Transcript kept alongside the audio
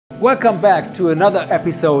Welcome back to another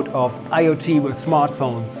episode of IoT with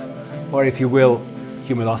smartphones, or if you will,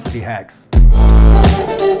 Cumulocity hacks.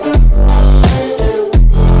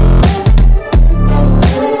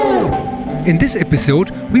 In this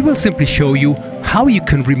episode, we will simply show you how you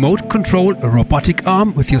can remote control a robotic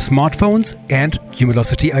arm with your smartphones and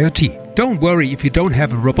Cumulocity IoT. Don't worry if you don't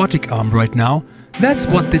have a robotic arm right now, that's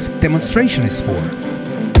what this demonstration is for.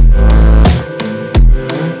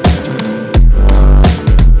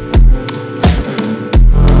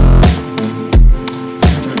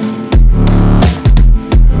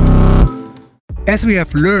 As we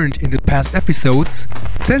have learned in the past episodes,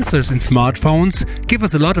 sensors in smartphones give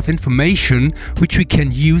us a lot of information which we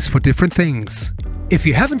can use for different things. If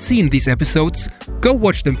you haven't seen these episodes, go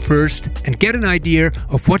watch them first and get an idea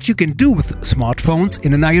of what you can do with smartphones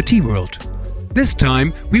in an IoT world. This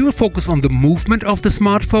time, we will focus on the movement of the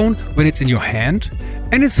smartphone when it's in your hand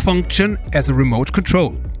and its function as a remote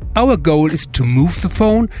control. Our goal is to move the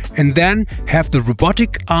phone and then have the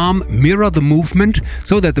robotic arm mirror the movement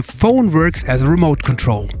so that the phone works as a remote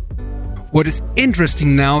control. What is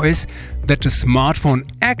interesting now is that the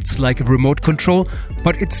smartphone acts like a remote control,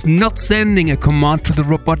 but it's not sending a command to the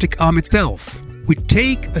robotic arm itself. We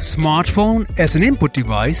take a smartphone as an input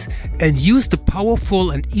device and use the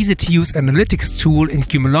powerful and easy-to-use analytics tool in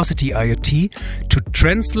Cumulocity IoT to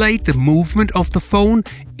translate the movement of the phone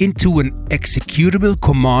into an executable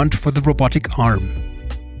command for the robotic arm.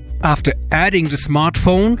 After adding the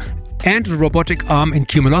smartphone and the robotic arm in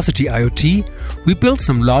Cumulocity IoT, we built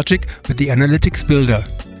some logic with the analytics builder.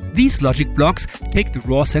 These logic blocks take the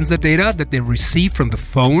raw sensor data that they receive from the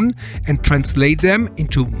phone and translate them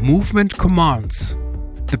into movement commands.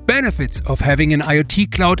 The benefits of having an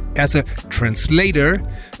IoT cloud as a translator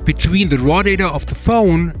between the raw data of the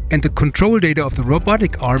phone and the control data of the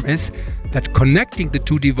robotic arm is that connecting the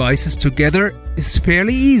two devices together is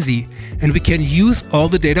fairly easy, and we can use all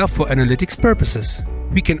the data for analytics purposes.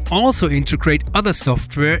 We can also integrate other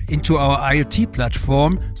software into our IoT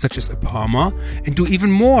platform, such as Apama, and do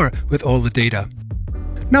even more with all the data.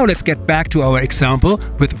 Now let's get back to our example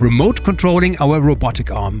with remote controlling our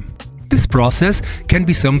robotic arm. This process can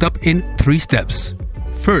be summed up in 3 steps.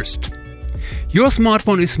 First, your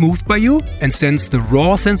smartphone is moved by you and sends the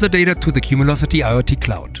raw sensor data to the Cumulocity IoT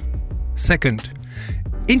Cloud. Second,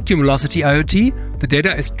 in Cumulocity IoT, the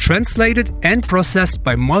data is translated and processed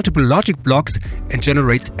by multiple logic blocks and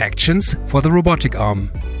generates actions for the robotic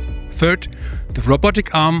arm. Third, the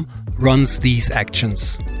robotic arm runs these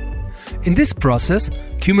actions. In this process,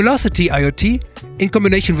 Cumulocity IoT, in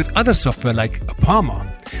combination with other software like Apama,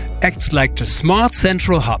 acts like the smart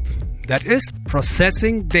central hub, that is,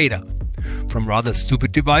 processing data from rather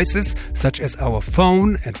stupid devices such as our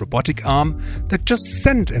phone and robotic arm that just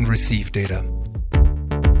send and receive data.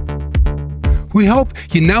 We hope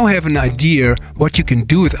you now have an idea what you can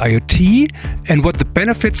do with IoT and what the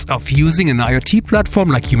benefits of using an IoT platform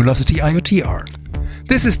like Cumulocity IoT are.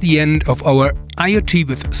 This is the end of our IoT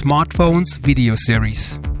with smartphones video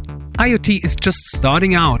series. IoT is just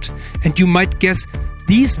starting out, and you might guess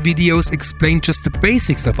these videos explain just the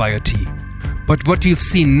basics of IoT. But what you've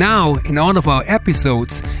seen now in all of our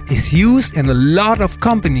episodes is used in a lot of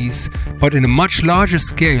companies, but in a much larger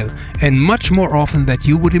scale and much more often than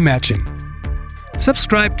you would imagine.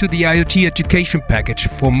 Subscribe to the IoT Education Package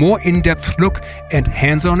for more in-depth look and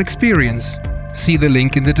hands-on experience. See the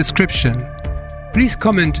link in the description. Please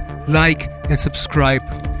comment, like and subscribe.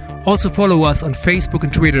 Also follow us on Facebook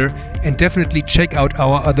and Twitter, and definitely check out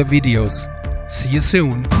our other videos. See you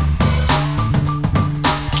soon.